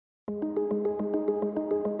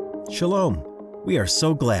Shalom. We are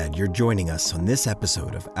so glad you're joining us on this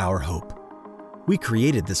episode of Our Hope. We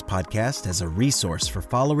created this podcast as a resource for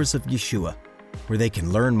followers of Yeshua, where they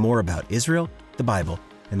can learn more about Israel, the Bible,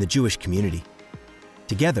 and the Jewish community.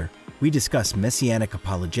 Together, we discuss messianic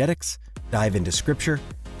apologetics, dive into scripture,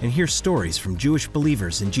 and hear stories from Jewish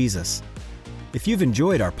believers in Jesus. If you've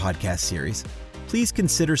enjoyed our podcast series, please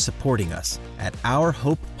consider supporting us at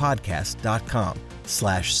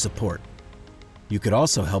ourhopepodcast.com/support. You could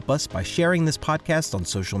also help us by sharing this podcast on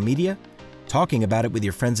social media, talking about it with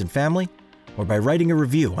your friends and family, or by writing a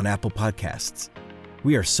review on Apple Podcasts.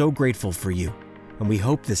 We are so grateful for you, and we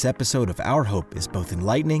hope this episode of Our Hope is both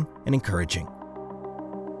enlightening and encouraging.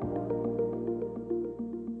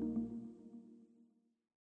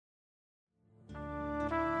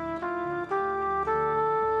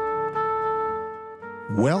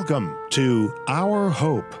 Welcome to Our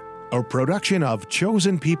Hope, a production of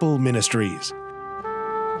Chosen People Ministries.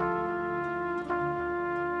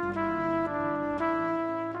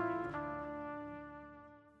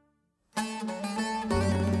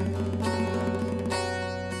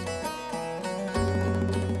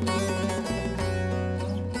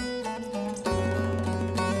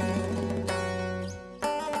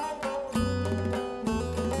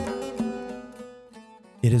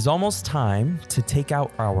 It is almost time to take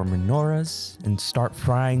out our menorahs and start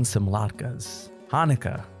frying some latkes.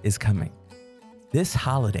 Hanukkah is coming. This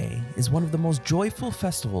holiday is one of the most joyful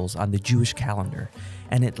festivals on the Jewish calendar,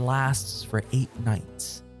 and it lasts for 8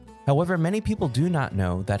 nights. However, many people do not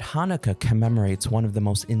know that Hanukkah commemorates one of the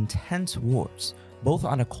most intense wars, both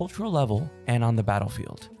on a cultural level and on the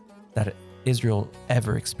battlefield, that Israel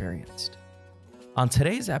ever experienced. On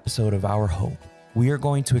today's episode of Our Hope, we are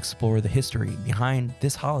going to explore the history behind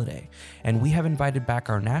this holiday, and we have invited back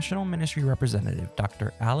our National Ministry Representative,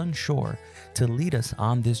 Dr. Alan Shore, to lead us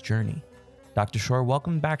on this journey. Dr. Shore,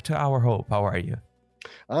 welcome back to Our Hope. How are you?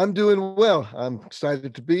 I'm doing well. I'm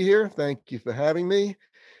excited to be here. Thank you for having me.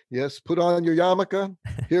 Yes, put on your yarmulke.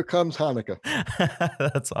 Here comes Hanukkah.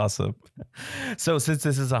 That's awesome. So since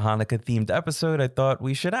this is a Hanukkah-themed episode, I thought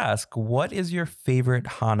we should ask, what is your favorite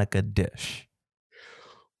Hanukkah dish?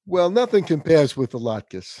 Well, nothing compares with the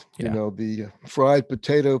latkes. Yeah. You know, the fried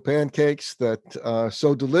potato pancakes that are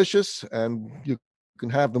so delicious, and you can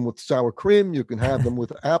have them with sour cream. You can have them with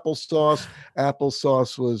applesauce.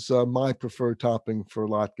 Applesauce was my preferred topping for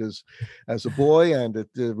latkes as a boy, and it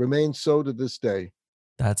remains so to this day.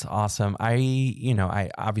 That's awesome. I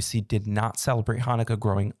obviously did not celebrate Hanukkah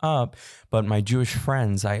growing up, but my Jewish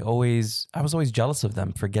friends, I was always jealous of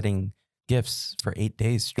them for getting gifts for 8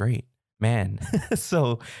 days straight. Man.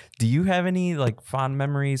 So do you have any fond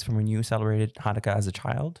memories from when you celebrated Hanukkah as a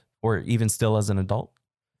child or even still as an adult?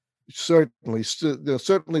 Certainly,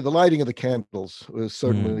 certainly the lighting of the candles was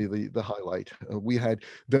certainly the highlight. We had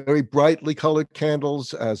very brightly colored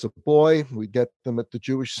candles as a boy. We get them at the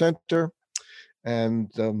Jewish Center.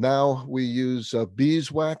 And now we use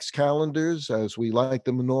beeswax calendars as we light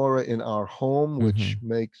the menorah in our home, which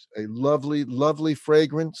makes a lovely, lovely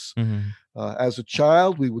fragrance. As a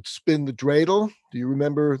child, we would spin the dreidel. Do you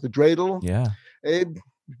remember the dreidel? Yeah. Abe,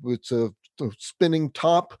 it's a spinning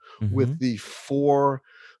top with the 4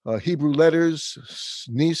 Hebrew letters,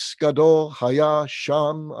 Nis, Gadol, Haya,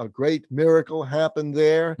 Sham. A great miracle happened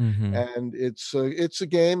there. And it's a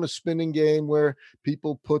game, a spinning game where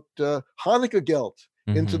people put Hanukkah gelt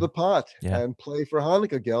into the pot and play for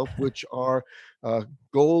Hanukkah gelt, which are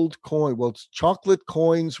gold coin. Well, it's chocolate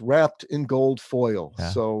coins wrapped in gold foil. Yeah.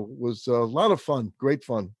 So it was a lot of fun, great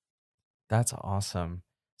fun. That's awesome.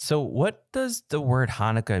 So what does the word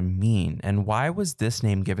Hanukkah mean, and why was this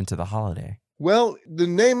name given to the holiday? Well, the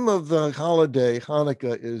name of the holiday,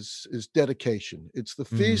 Hanukkah, is dedication. It's the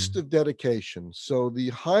Feast of Dedication. So the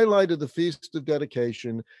highlight of the Feast of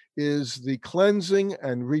Dedication is the cleansing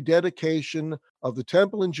and rededication of the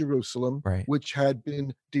temple in Jerusalem, Right. which had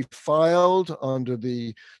been defiled under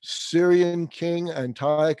the Syrian king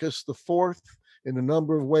Antiochus IV in a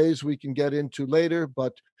number of ways we can get into later.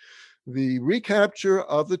 But the recapture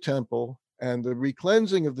of the temple and the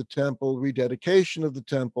recleansing of the temple, rededication of the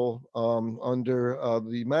temple under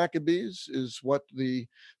the Maccabees is what the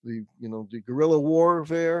guerrilla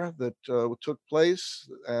warfare that took place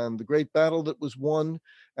and the great battle that was won,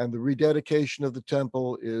 and the rededication of the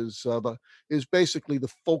temple is basically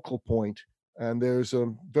the focal point. And there's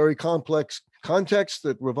a very complex context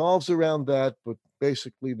that revolves around that, but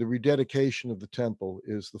basically the rededication of the temple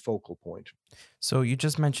is the focal point. So you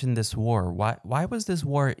just mentioned this war. Why was this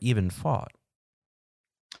war even fought?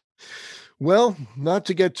 Well, not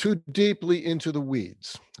to get too deeply into the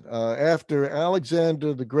weeds. After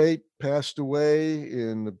Alexander the Great passed away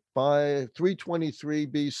in 323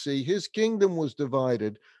 BC, his kingdom was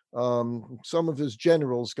divided. Some of his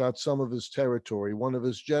generals got some of his territory. One of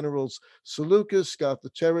his generals, Seleucus, got the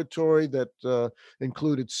territory that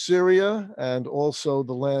included Syria and also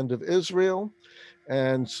the land of Israel.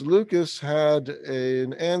 And Seleucus had a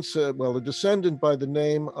descendant by the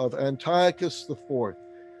name of Antiochus IV.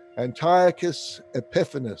 Antiochus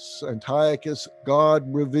Epiphanes, Antiochus God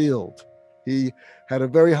revealed. He had a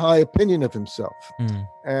very high opinion of himself.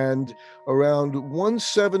 And around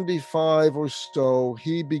 175 or so,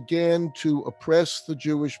 he began to oppress the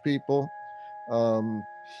Jewish people.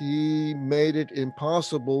 He made it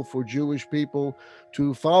impossible for Jewish people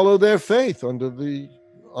to follow their faith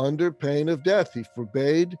under pain of death. He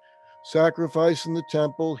forbade sacrifice in the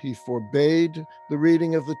temple. He forbade the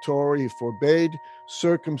reading of the Torah. He forbade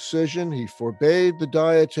circumcision. He forbade the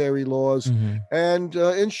dietary laws, and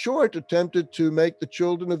in short, attempted to make the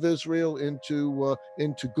children of Israel into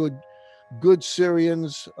good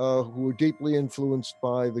Syrians who were deeply influenced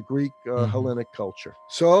by the Greek Hellenic culture.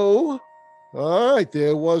 So, all right,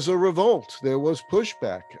 there was a revolt. There was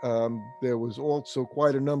pushback. There was also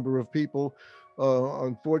quite a number of people.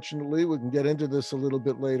 Unfortunately, we can get into this a little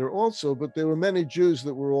bit later also, but there were many Jews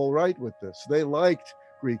that were all right with this. They liked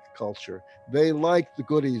Greek culture. They liked the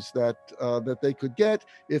goodies that they could get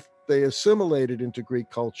if they assimilated into Greek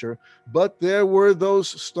culture. But there were those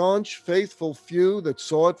staunch, faithful few that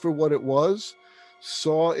saw it for what it was,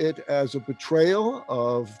 saw it as a betrayal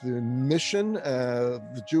of the mission of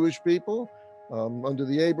the Jewish people under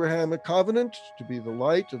the Abrahamic covenant to be the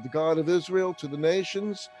light of the God of Israel to the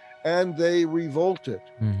nations. And they revolted.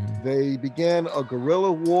 They began a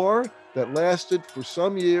guerrilla war that lasted for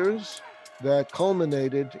some years, that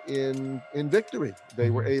culminated in victory.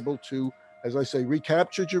 They were able to, as I say,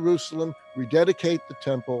 recapture Jerusalem, rededicate the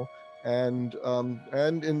temple, and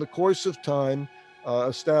in the course of time,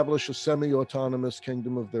 establish a semi-autonomous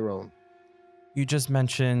kingdom of their own. You just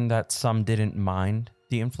mentioned that some didn't mind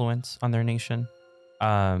the influence on their nation.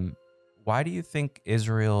 Why do you think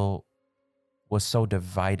Israel was so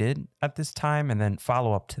divided at this time? And then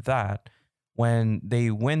follow up to that, when they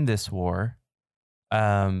win this war,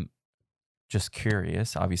 just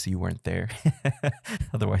curious, obviously you weren't there,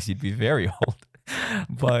 otherwise you'd be very old.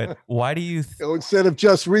 But why do you... instead of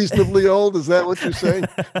just reasonably old, is that what you're saying?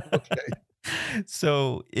 Okay.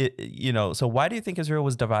 So, so why do you think Israel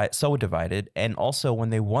was so divided? And also when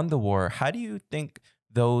they won the war, how do you think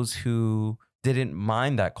those who didn't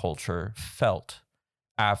mind that culture felt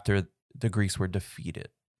after the Greeks were defeated?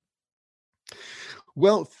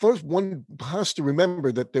 Well, first, one has to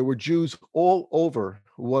remember that there were Jews all over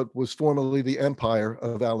what was formerly the empire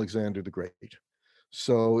of Alexander the Great.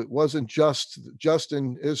 So it wasn't just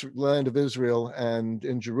in land of Israel and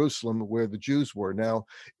in Jerusalem where the Jews were. Now,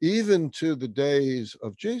 even to the days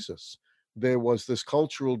of Jesus, there was this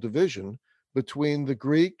cultural division between the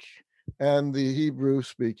Greek and the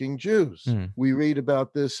Hebrew-speaking Jews. We read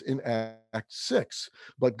about this in Acts 6.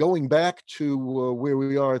 But going back to where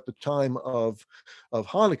we are at the time of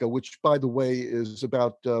Hanukkah, which, by the way, is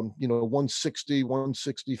about 160,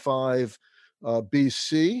 165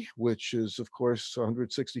 BC, which is, of course,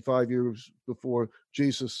 165 years before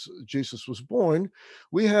Jesus was born,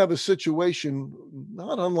 we have a situation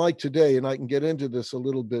not unlike today, and I can get into this a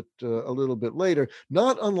little bit later,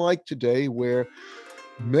 not unlike today, where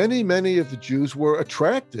many of the Jews were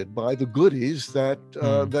attracted by the goodies that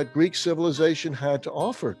Greek civilization had to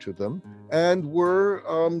offer to them, and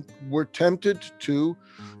were tempted to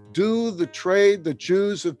do the trade that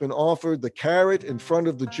Jews have been offered, the carrot in front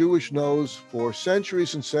of the Jewish nose for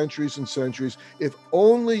centuries and centuries and centuries. If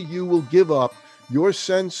only you will give up your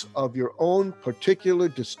sense of your own particular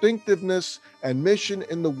distinctiveness and mission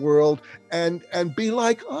in the world and be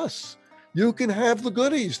like us, you can have the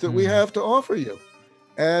goodies that we have to offer you.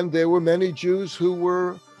 And there were many Jews who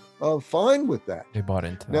were fine with that. They bought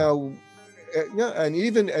into that. Now,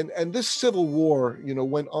 and this civil war,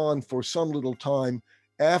 went on for some little time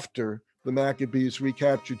after the Maccabees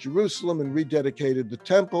recaptured Jerusalem and rededicated the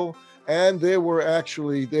temple, and there was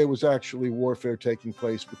actually warfare taking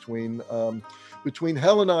place between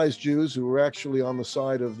Hellenized Jews, who were actually on the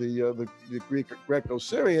side of the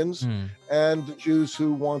Greco-Syrians, and the Jews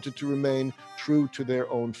who wanted to remain true to their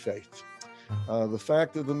own faith. The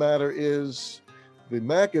fact of the matter is, the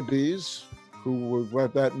Maccabees, who were,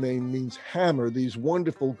 what that name means, hammer, these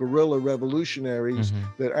wonderful guerrilla revolutionaries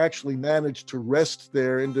that actually managed to wrest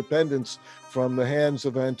their independence from the hands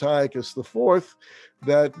of Antiochus IV,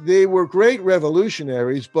 that they were great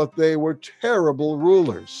revolutionaries, but they were terrible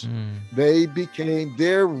rulers. They became,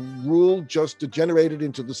 their rule just degenerated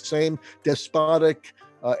into the same despotic,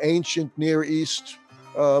 ancient Near East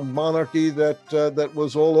monarchy that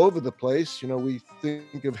was all over the place. You know, we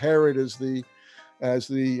think of Herod as the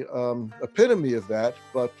epitome of that,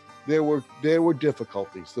 but there were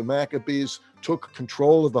difficulties. The Maccabees took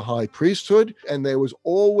control of the high priesthood, and there was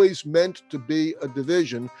always meant to be a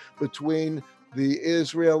division between the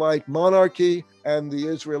Israelite monarchy and the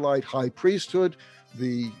Israelite high priesthood.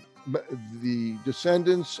 The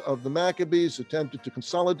descendants of the Maccabees attempted to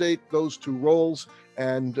consolidate those two roles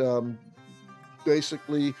and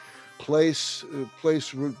basically place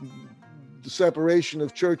the separation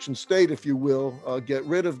of church and state, if you will, get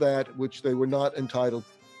rid of that, which they were not entitled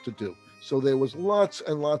to do. So there was lots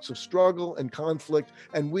and lots of struggle and conflict,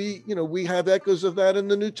 and we have echoes of that in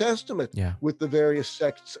the New Testament with the various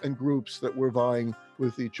sects and groups that were vying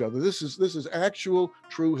with each other. This is actual,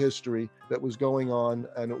 true history that was going on,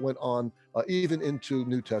 and it went on even into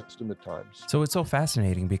New Testament times. So it's so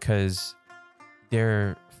fascinating because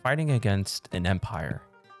they're fighting against an empire,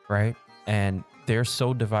 right? And they're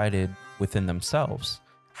so divided within themselves.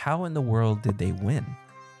 How in the world did they win?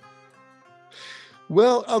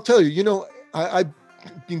 Well, I'll tell you, I've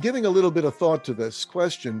been giving a little bit of thought to this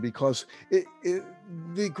question because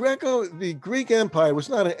the Greek Empire was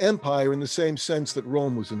not an empire in the same sense that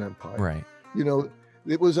Rome was an empire. Right.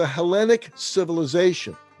 It was a Hellenic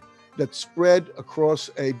civilization that spread across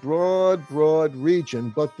a broad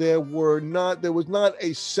region, but there was not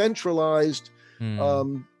a centralized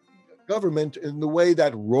government in the way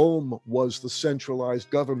that Rome was the centralized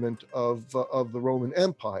government of the Roman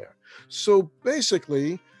Empire. So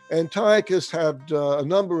basically, Antiochus had a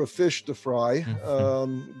number of fish to fry.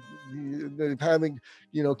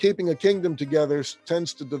 Keeping a kingdom together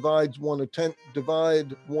tends to divide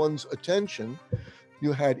one's attention.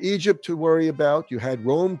 You had Egypt to worry about, you had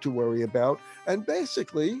Rome to worry about, and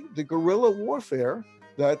basically the guerrilla warfare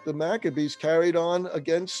that the Maccabees carried on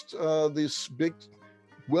against this big,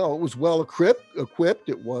 it was well equipped,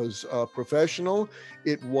 it was professional,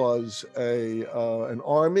 it was an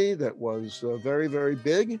army that was very, very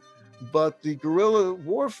big, but the guerrilla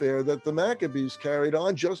warfare that the Maccabees carried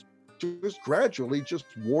on just gradually just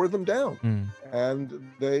wore them down,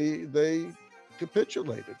 and they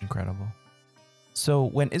capitulated. Incredible. So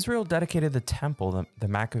when Israel dedicated the temple, the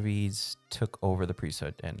Maccabees took over the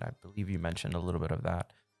priesthood, and I believe you mentioned a little bit of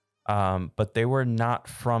that. But they were not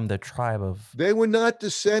from the tribe of... They were not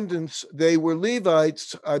descendants. They were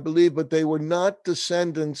Levites, I believe, but they were not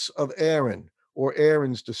descendants of Aaron or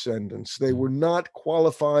Aaron's descendants. They were not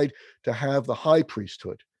qualified to have the high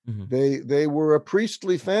priesthood. They were a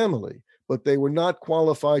priestly family, but they were not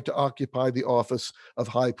qualified to occupy the office of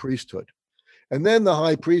high priesthood. And then the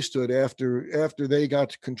high priesthood, after they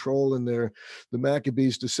got control and the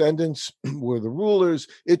Maccabees' descendants were the rulers,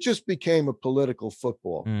 it just became a political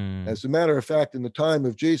football. As a matter of fact, in the time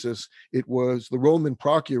of Jesus, it was the Roman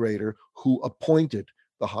procurator who appointed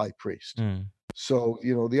the high priest. So,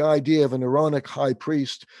 the idea of an Aaronic high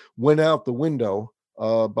priest went out the window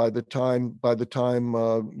by the time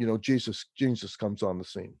Jesus comes on the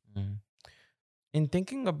scene. In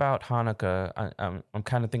thinking about Hanukkah, I'm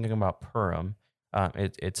kind of thinking about Purim.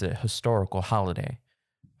 It's a historical holiday.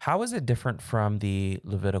 How is it different from the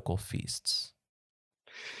Levitical feasts?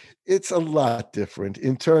 It's a lot different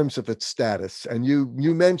in terms of its status. And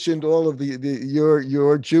you mentioned all of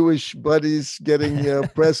your Jewish buddies getting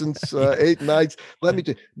presents 8 nights. Let me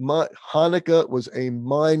tell you, Hanukkah was a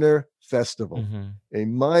minor festival, a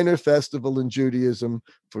minor festival in Judaism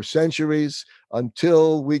for centuries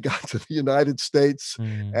until we got to the United States,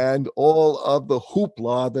 and all of the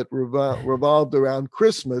hoopla that revolved around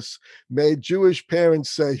Christmas made Jewish parents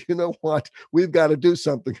say, you know what, we've got to do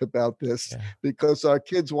something about this because our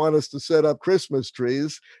kids want us to set up Christmas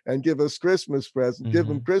trees and give us Christmas presents, give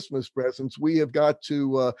them Christmas presents. We have got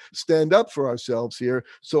to stand up for ourselves here.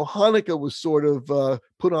 So Hanukkah was sort of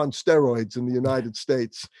put on steroids in the United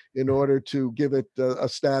States in order to give it a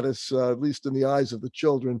status, at least in the eyes of the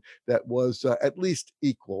children, that was at least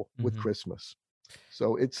equal with Christmas.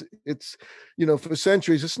 So it's for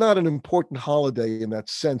centuries, it's not an important holiday in that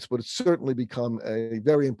sense, but it's certainly become a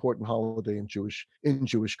very important holiday in Jewish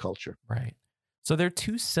culture. Right. So there are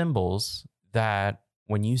two symbols that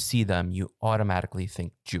when you see them, you automatically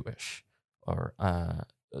think Jewish. Or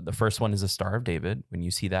the first one is the Star of David. When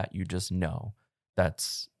you see that, you just know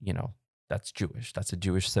that's Jewish. That's a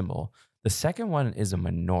Jewish symbol. The second one is a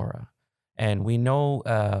menorah. And we know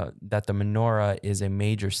that the menorah is a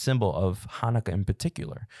major symbol of Hanukkah in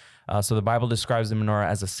particular. So the Bible describes the menorah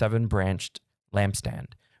as a 7-branched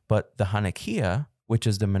lampstand. But the Hanukkah, which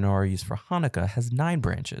is the menorah used for Hanukkah, has 9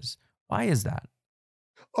 branches. Why is that?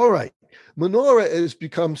 All right. Menorah has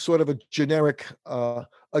become sort of a generic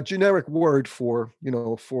word for,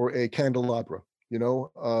 for a candelabra,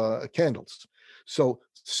 candles. So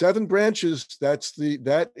 7 branches,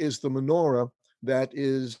 that is the menorah that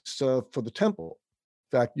is for the temple.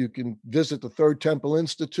 In fact, you can visit the Third Temple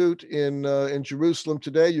Institute in Jerusalem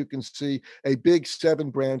today. You can see a big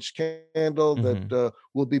 7-branch candle that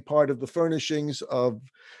will be part of the furnishings of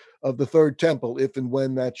the Third Temple, if and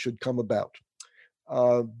when that should come about.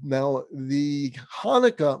 Now, the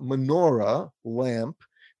Hanukkah menorah lamp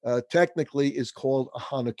technically is called a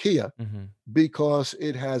Hanukkah because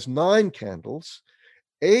it has 9 candles.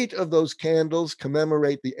 8 of those candles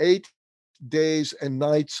commemorate the 8 days and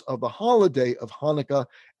nights of the holiday of Hanukkah.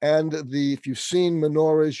 And if you've seen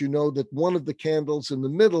menorahs, you know that one of the candles in the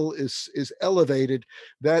middle is elevated.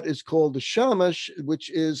 That is called the shamash,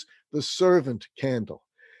 which is the servant candle.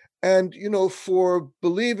 And, for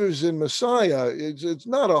believers in Messiah, it's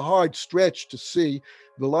not a hard stretch to see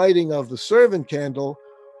the lighting of the servant candle,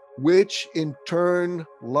 which in turn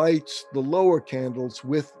lights the lower candles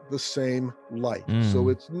with the same light. So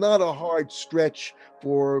it's not a hard stretch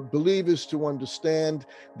for believers to understand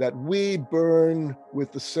that we burn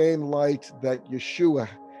with the same light that Yeshua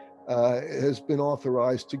has been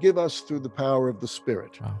authorized to give us through the power of the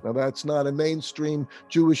Spirit. Wow. Now, that's not a mainstream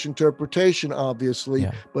Jewish interpretation, obviously,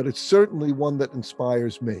 but it's certainly one that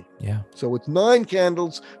inspires me. Yeah. So it's 9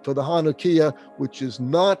 candles for the Hanukkah, which is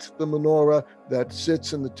not the menorah that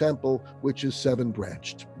sits in the temple, which is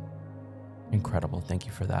 7-branched. Incredible. Thank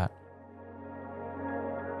you for that.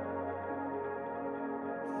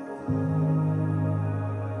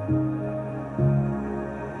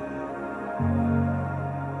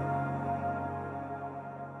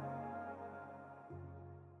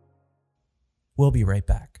 We'll be right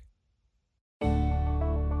back.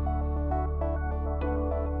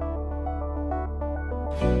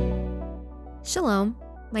 Shalom,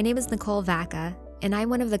 my name is Nicole Vaca, and I'm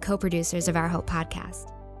one of the co-producers of Our Hope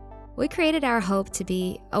podcast. We created Our Hope to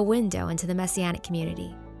be a window into the Messianic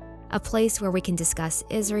community, a place where we can discuss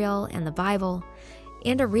Israel and the Bible,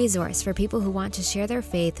 and a resource for people who want to share their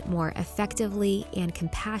faith more effectively and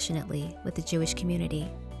compassionately with the Jewish community.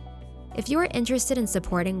 If you are interested in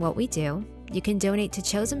supporting what we do, you can donate to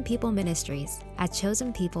Chosen People Ministries at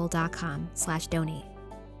chosenpeople.com/donate.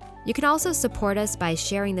 You can also support us by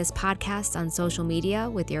sharing this podcast on social media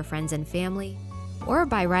with your friends and family, or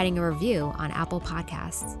by writing a review on Apple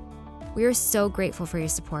Podcasts. We are so grateful for your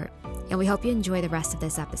support, and we hope you enjoy the rest of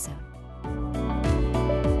this episode.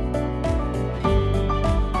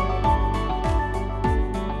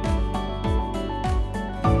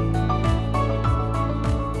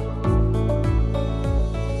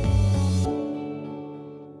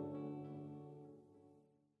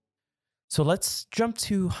 So let's jump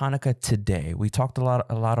to Hanukkah today. We talked a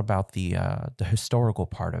lot about the historical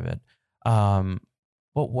part of it.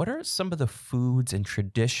 But what are some of the foods and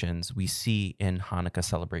traditions we see in Hanukkah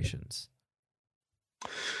celebrations?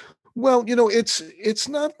 Well, it's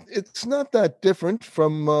not that different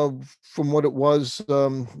from what it was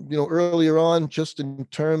earlier on, just in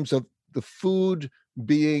terms of the food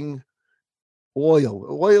being oil.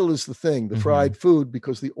 Oil is the thing, the fried food,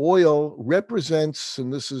 because the oil represents,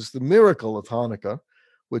 and this is the miracle of Hanukkah,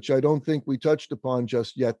 which I don't think we touched upon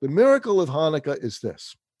just yet. The miracle of Hanukkah is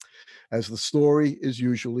this, as the story is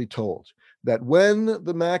usually told, that when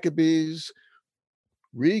the Maccabees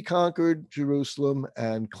reconquered Jerusalem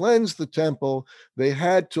and cleansed the temple, they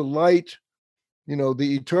had to light,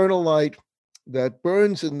 the eternal light that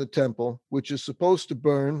burns in the temple, which is supposed to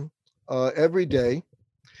burn every day.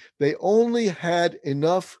 They only had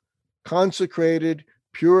enough consecrated,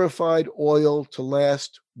 purified oil to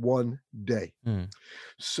last one day.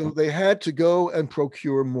 So they had to go and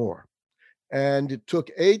procure more. And it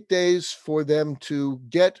took 8 days for them to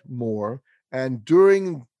get more. And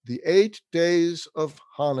during the 8 days of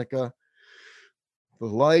Hanukkah, the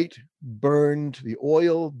light burned, the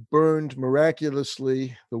oil burned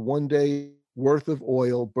miraculously, the 1 day worth of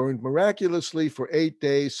oil burned miraculously for 8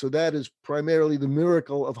 days. So that is primarily the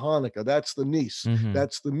miracle of Hanukkah. That's the Nes.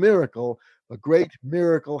 That's the miracle. A great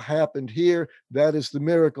miracle happened here. That is the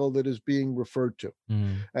miracle that is being referred to.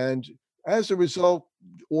 And as a result,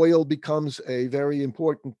 oil becomes a very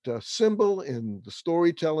important symbol in the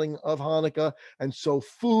storytelling of Hanukkah. And so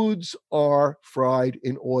foods are fried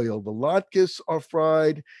in oil. The latkes are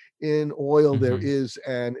fried in oil. There Mhm. is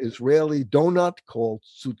an Israeli donut called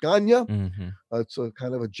sutganya. Mhm. It's a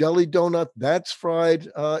kind of a jelly donut that's fried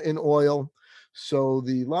in oil. So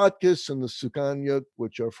the latkes and the sukanya,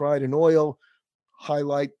 which are fried in oil,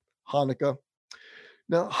 highlight Hanukkah.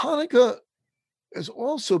 Now, Hanukkah has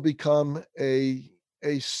also become a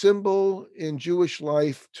symbol in Jewish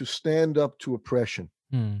life to stand up to oppression.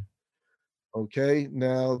 Mm. Okay,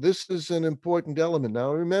 now this is an important element.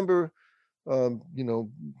 Now, remember,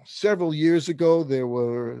 several years ago there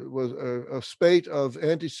was a spate of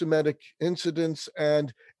anti-Semitic incidents,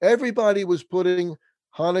 and everybody was putting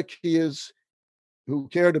Hanukkahs who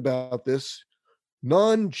cared about this.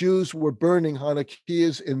 Non-Jews were burning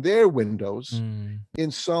Hanukkahs in their windows Mm.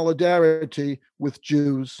 in solidarity with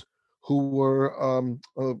Jews who were,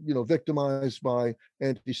 victimized by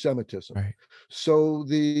anti-Semitism. Right. So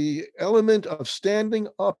the element of standing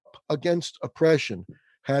up against oppression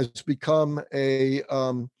has become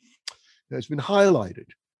has been highlighted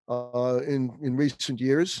in recent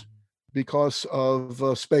years because of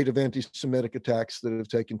a spate of anti-Semitic attacks that have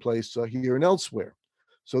taken place here and elsewhere.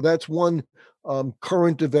 So that's one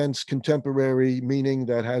current events, contemporary meaning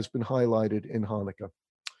that has been highlighted in Hanukkah.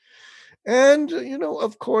 And,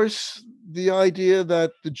 of course, the idea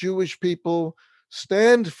that the Jewish people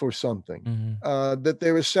stand for something, Mhm. that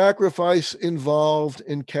there is sacrifice involved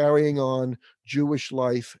in carrying on Jewish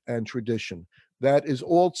life and tradition. That is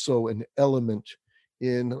also an element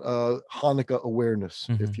in Hanukkah awareness,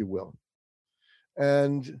 if Mhm. you will.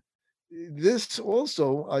 And this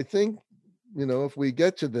also, I think, if we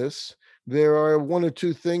get to this, there are one or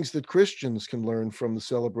two things that Christians can learn from the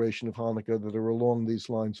celebration of Hanukkah that are along these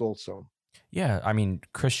lines also. Yeah, I mean,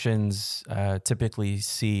 Christians typically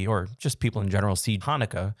see, or just people in general, see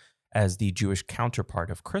Hanukkah as the Jewish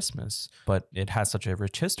counterpart of Christmas, but it has such a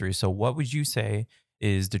rich history. So, what would you say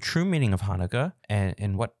is the true meaning of Hanukkah,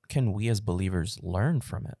 and what can we as believers learn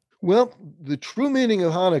from it? Well, the true meaning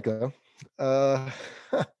of Hanukkah uh,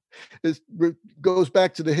 goes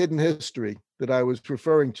back to the hidden history that I was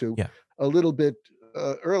referring to Yeah. a little bit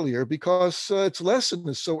earlier, because its lesson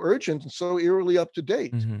is so urgent and so eerily up to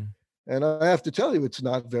date. Hmm. And I have to tell you, it's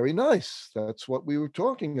not very nice. That's what we were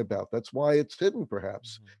talking about. That's why it's hidden,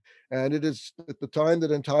 perhaps. And it is at the time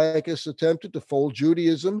that Antiochus attempted to fold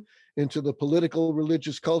Judaism into the political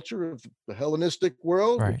religious culture of the Hellenistic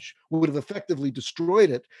world, Right. which would have effectively destroyed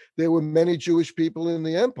it. There were many Jewish people in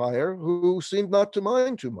the empire who seemed not to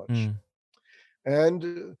mind too much. Mm.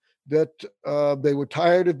 And that they were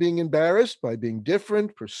tired of being embarrassed by being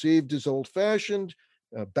different, perceived as old fashioned,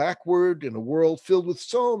 backward in a world filled with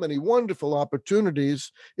so many wonderful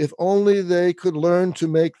opportunities, if only they could learn to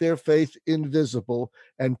make their faith invisible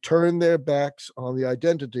and turn their backs on the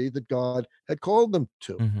identity that God had called them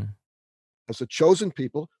to. Hmm. As a chosen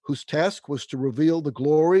people whose task was to reveal the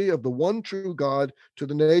glory of the one true God to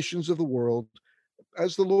the nations of the world,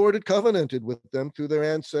 as the Lord had covenanted with them through their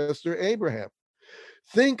ancestor Abraham.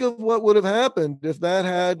 Think of what would have happened if that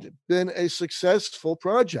had been a successful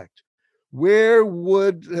project. Where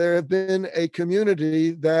would there have been a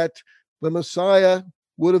community that the Messiah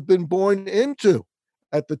would have been born into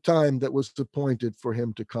at the time that was appointed for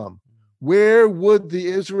him to come? Where would the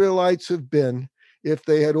Israelites have been if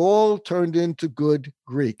they had all turned into good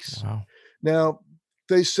Greeks? Wow. Now,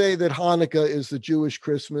 they say that Hanukkah is the Jewish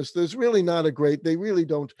Christmas. There's really not a great, they really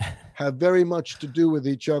don't have very much to do with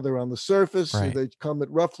each other on the surface. Right. They come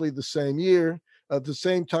at roughly the same year, at the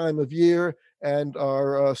same time of year, and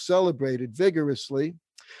are celebrated vigorously.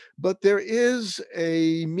 But there is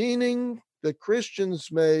a meaning that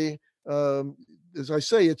Christians may, as I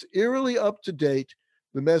say, it's eerily up to date,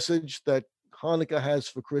 the message that Hanukkah has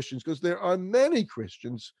for Christians, because there are many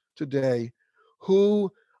Christians today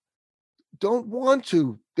who don't want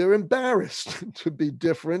to. They're embarrassed to be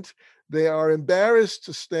different. They are embarrassed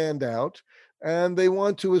to stand out, and they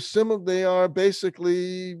want to assimilate. They are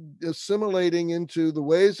basically assimilating into the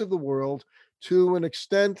ways of the world to an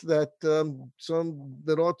extent that some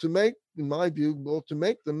that ought to make, in my view, ought to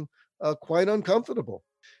make them quite uncomfortable.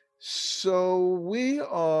 So we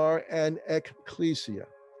are an ecclesia.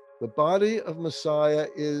 The body of Messiah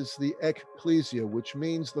is the ecclesia, which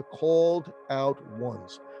means the called out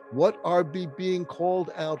ones. What are we being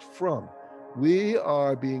called out from? We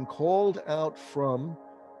are being called out from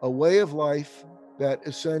a way of life that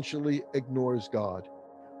essentially ignores God.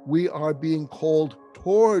 We are being called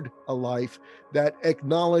toward a life that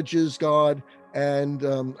acknowledges God, and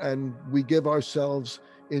we give ourselves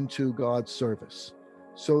into God's service.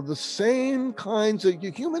 So the same kinds of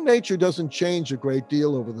human nature doesn't change a great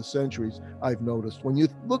deal over the centuries, I've noticed. When you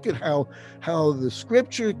look at how the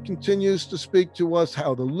scripture continues to speak to us,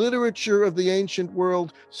 how the literature of the ancient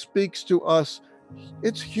world speaks to us,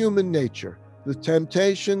 it's human nature. The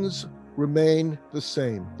temptations remain the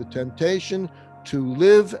same. The temptation to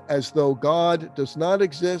live as though God does not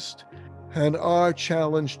exist, and our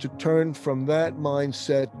challenge to turn from that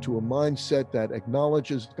mindset to a mindset that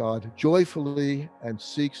acknowledges God joyfully and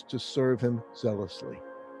seeks to serve him zealously.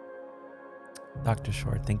 Dr.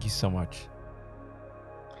 Short, thank you so much.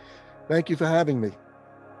 Thank you for having me.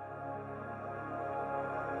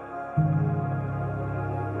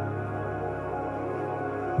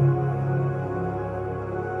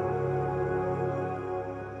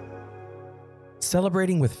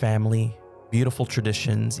 Celebrating with family, beautiful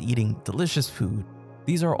traditions, eating delicious food,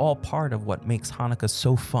 these are all part of what makes Hanukkah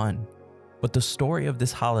so fun. But the story of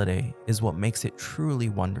this holiday is what makes it truly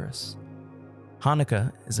wondrous.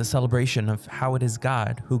 Hanukkah is a celebration of how it is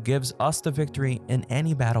God who gives us the victory in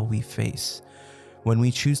any battle we face. When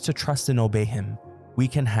we choose to trust and obey him, we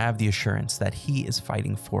can have the assurance that he is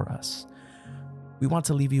fighting for us. We want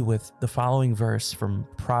to leave you with the following verse from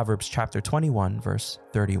Proverbs chapter 21, verse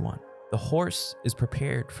 31. The horse is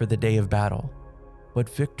prepared for the day of battle, but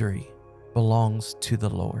victory belongs to the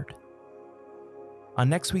Lord. On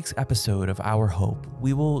next week's episode of Our Hope,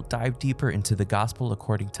 we will dive deeper into the gospel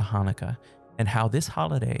according to Hanukkah and how this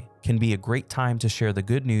holiday can be a great time to share the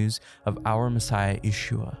good news of our Messiah,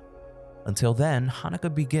 Yeshua. Until then,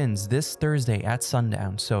 Hanukkah begins this Thursday at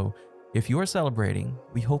sundown, so if you are celebrating,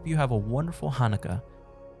 we hope you have a wonderful Hanukkah.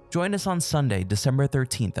 Join us on Sunday, December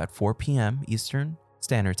 13th at 4 p.m. Eastern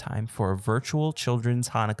Standard Time for a virtual children's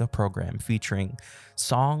Hanukkah program featuring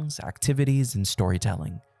songs, activities, and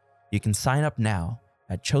storytelling. You can sign up now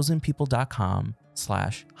at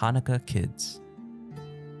chosenpeople.com/Hanukkah Kids.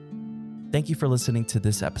 Thank you for listening to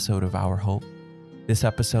this episode of Our Hope. This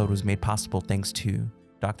episode was made possible thanks to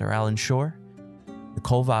Dr. Alan Shore,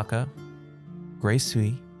 Nicole Vaca, Grace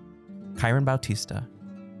Sui, Kyron Bautista,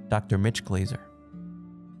 Dr. Mitch Glazer.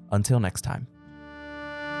 Until next time.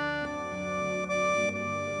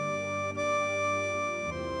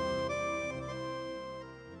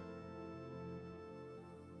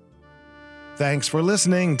 Thanks for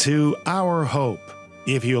listening to Our Hope.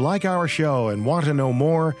 If you like our show and want to know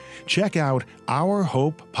more, check out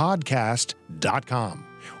ourhopepodcast.com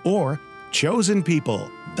or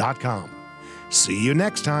chosenpeople.com. See you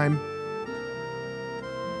next time.